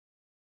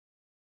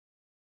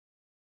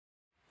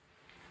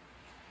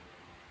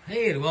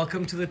Hey, and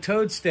welcome to the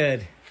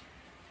Toadstead.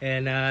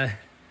 And,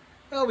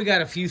 well, we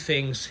got a few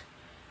things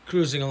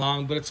cruising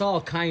along, but it's all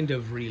kind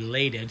of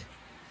related.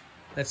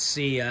 Let's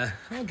see,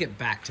 I'll get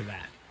back to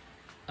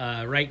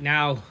that. Right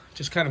now,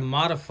 just kind of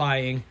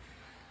modifying.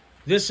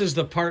 This is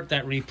the part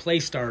that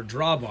replaced our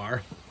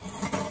drawbar.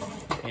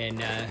 And,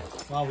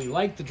 while we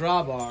like the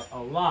drawbar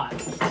a lot,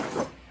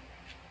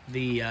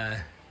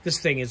 this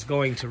thing is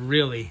going to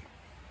really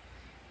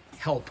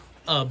help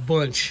a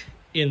bunch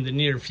in the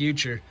near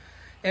future.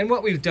 And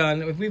what we've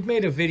done, we've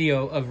made a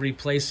video of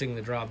replacing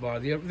the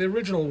drawbar. The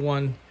original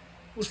one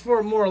was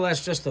for more or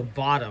less just the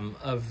bottom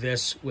of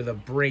this with a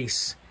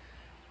brace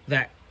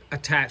that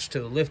attached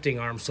to the lifting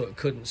arm so it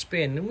couldn't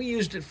spin. And we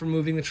used it for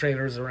moving the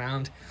trailers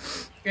around,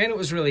 and it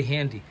was really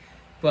handy.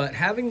 But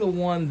having the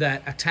one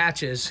that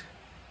attaches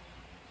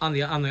on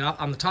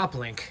the top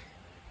link,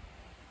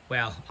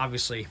 well,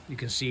 obviously you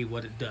can see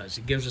what it does.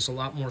 It gives us a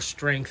lot more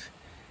strength,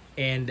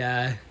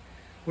 and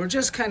we're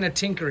just kind of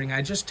tinkering.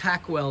 I just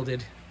tack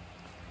welded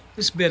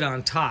this bit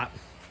on top,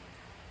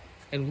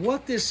 and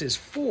what this is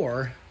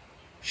for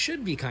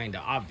should be kind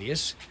of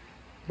obvious,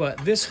 but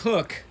this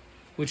hook,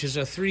 which is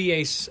a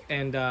 3/8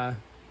 and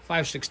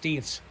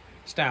 5/16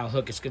 style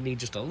hook, it's going to need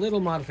just a little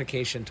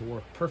modification to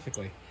work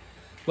perfectly.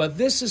 But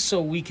this is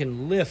so we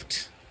can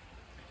lift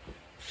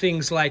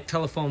things like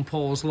telephone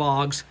poles,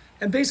 logs,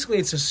 and basically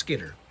it's a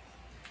skidder.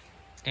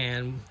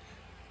 And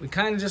we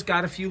kind of just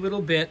got a few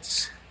little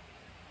bits,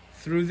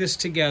 threw this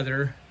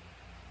together,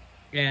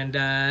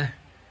 and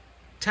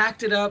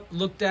tacked it up,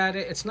 looked at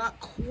it. It's not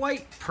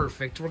quite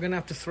perfect. We're gonna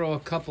have to throw a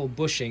couple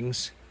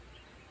bushings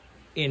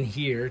in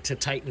here to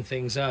tighten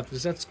things up,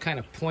 because that's kind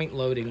of point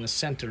loading the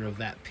center of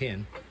that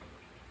pin.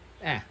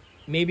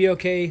 Maybe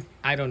okay,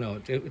 I don't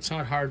know. It's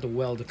not hard to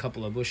weld a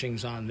couple of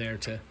bushings on there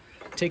to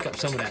take up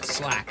some of that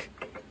slack,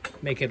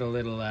 make it a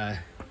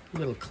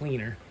little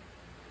cleaner.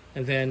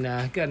 And then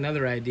got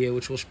another idea,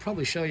 which we'll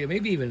probably show you,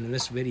 maybe even in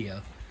this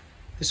video.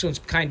 This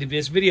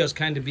video is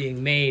kind of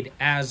being made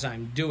as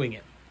I'm doing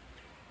it.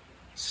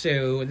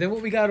 So then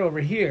what we got over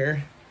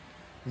here,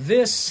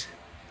 this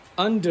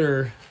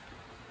under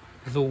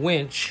the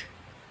winch,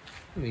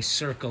 let me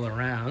circle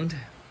around.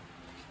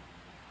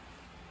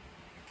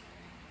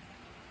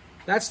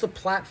 That's the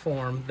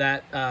platform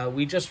that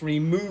we just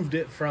removed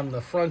it from the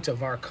front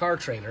of our car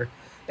trailer.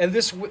 And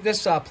this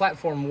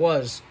platform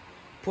was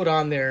put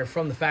on there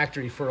from the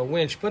factory for a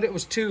winch, but it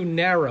was too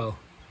narrow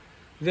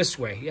this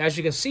way. As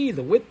you can see,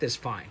 the width is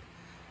fine,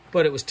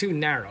 but it was too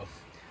narrow.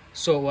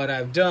 So what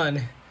I've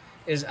done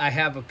is I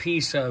have a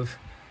piece of,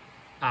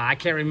 I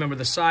can't remember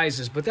the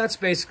sizes, but that's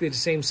basically the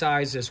same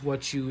size as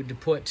what you would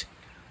put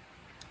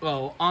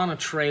on a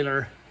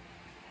trailer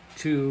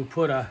to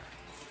put a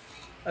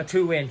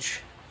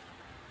 2-inch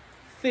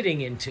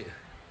fitting into.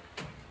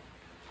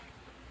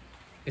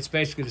 It's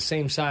basically the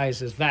same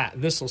size as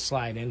that. This will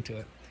slide into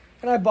it.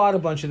 And I bought a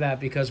bunch of that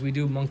because we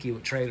do monkey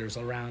with trailers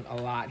around a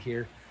lot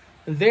here.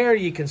 And there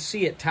you can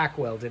see it tack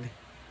welded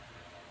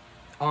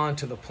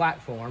onto the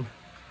platform.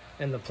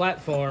 And the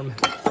platform,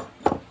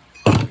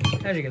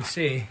 as you can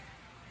see,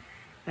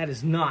 that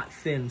is not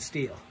thin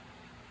steel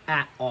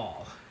at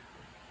all.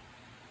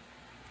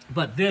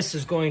 But this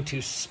is going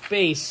to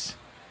space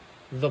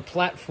the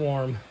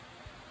platform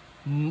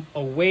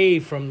away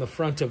from the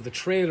front of the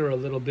trailer a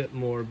little bit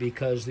more,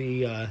 because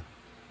the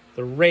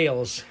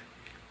rails,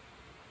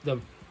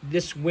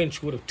 this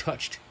winch would have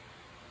touched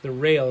the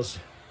rails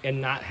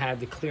and not had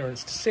the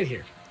clearance to sit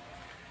here.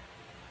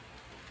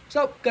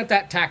 So got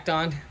that tacked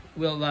on.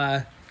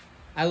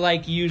 I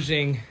like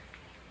using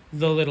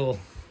the little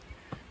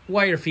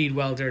wire feed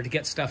welder to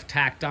get stuff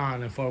tacked on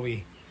before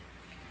we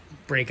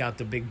break out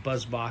the big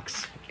buzz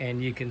box.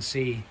 And you can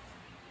see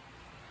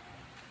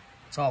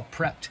it's all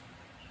prepped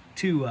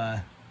to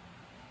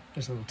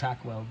there's a little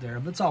tack weld there,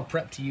 but it's all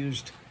prepped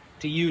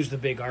to use the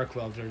big arc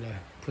welder to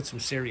put some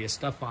serious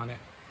stuff on it.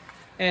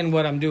 And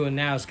what I'm doing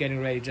now is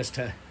getting ready just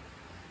to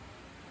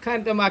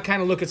kind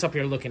of look, it's up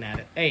here looking at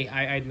it. Hey,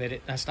 I admit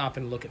it, I stop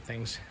and look at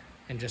things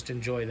and just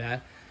enjoy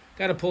that.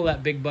 Got to pull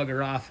that big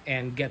bugger off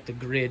and get the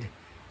grid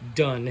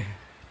done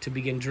to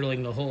begin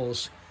drilling the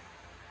holes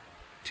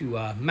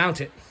to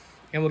mount it.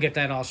 And we'll get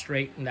that all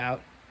straightened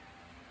out,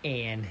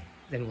 and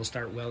then we'll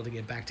start welding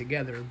it back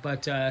together.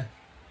 But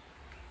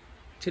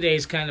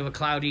today's kind of a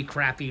cloudy,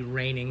 crappy,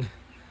 raining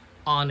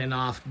on and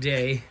off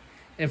day.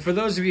 And for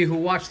those of you who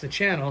watch the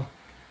channel,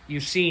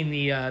 you've seen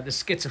the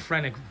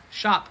schizophrenic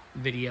shop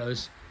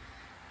videos.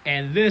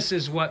 And this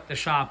is what the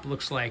shop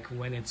looks like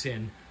when it's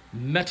in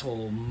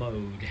metal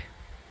mode.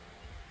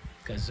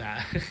 Because,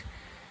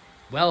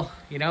 well,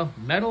 you know,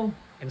 metal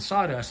and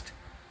sawdust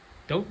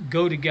don't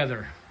go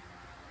together.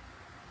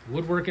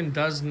 Woodworking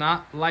does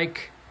not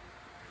like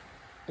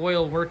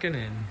oil working,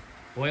 and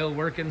oil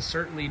working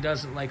certainly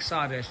doesn't like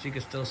sawdust. You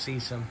can still see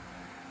some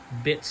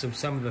bits of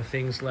some of the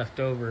things left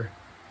over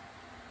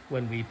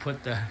when we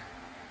put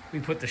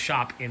the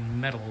shop in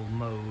metal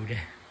mode.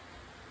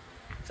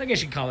 So I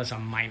guess you'd call this a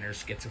minor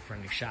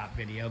schizophrenic shop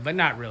video, but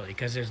not really,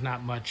 because there's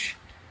not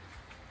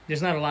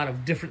a lot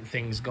of different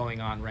things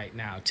going on right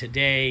now.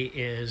 Today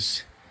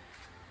is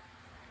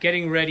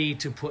getting ready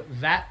to put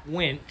that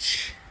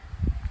winch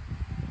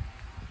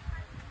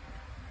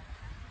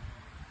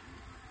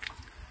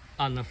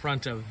on the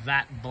front of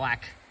that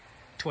black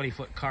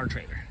 20-foot car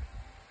trailer.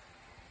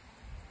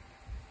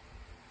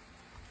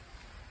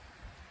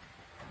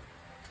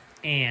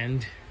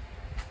 And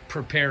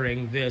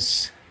preparing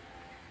this,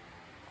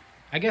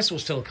 I guess we'll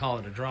still call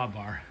it a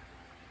drawbar,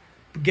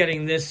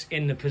 getting this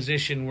in the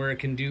position where it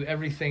can do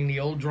everything the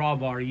old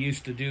drawbar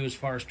used to do as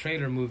far as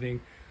trailer moving,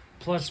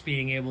 plus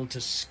being able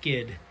to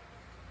skid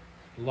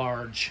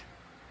large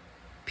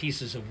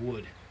pieces of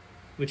wood,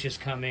 which is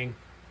coming.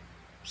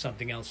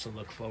 Something else to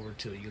look forward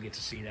to. You'll get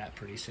to see that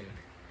pretty soon.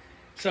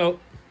 So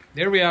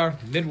there we are,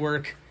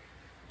 mid-work.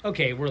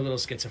 Okay, we're a little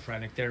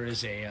schizophrenic. There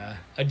is a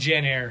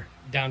Gen Air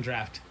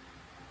downdraft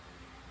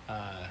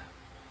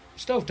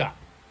stovetop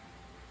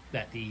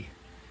that the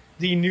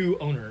new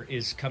owner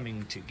is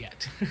coming to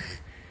get.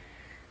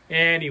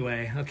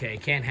 Anyway, okay,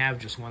 can't have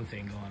just one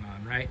thing going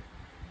on, right?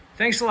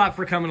 Thanks a lot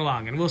for coming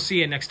along, and we'll see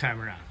you next time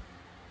around.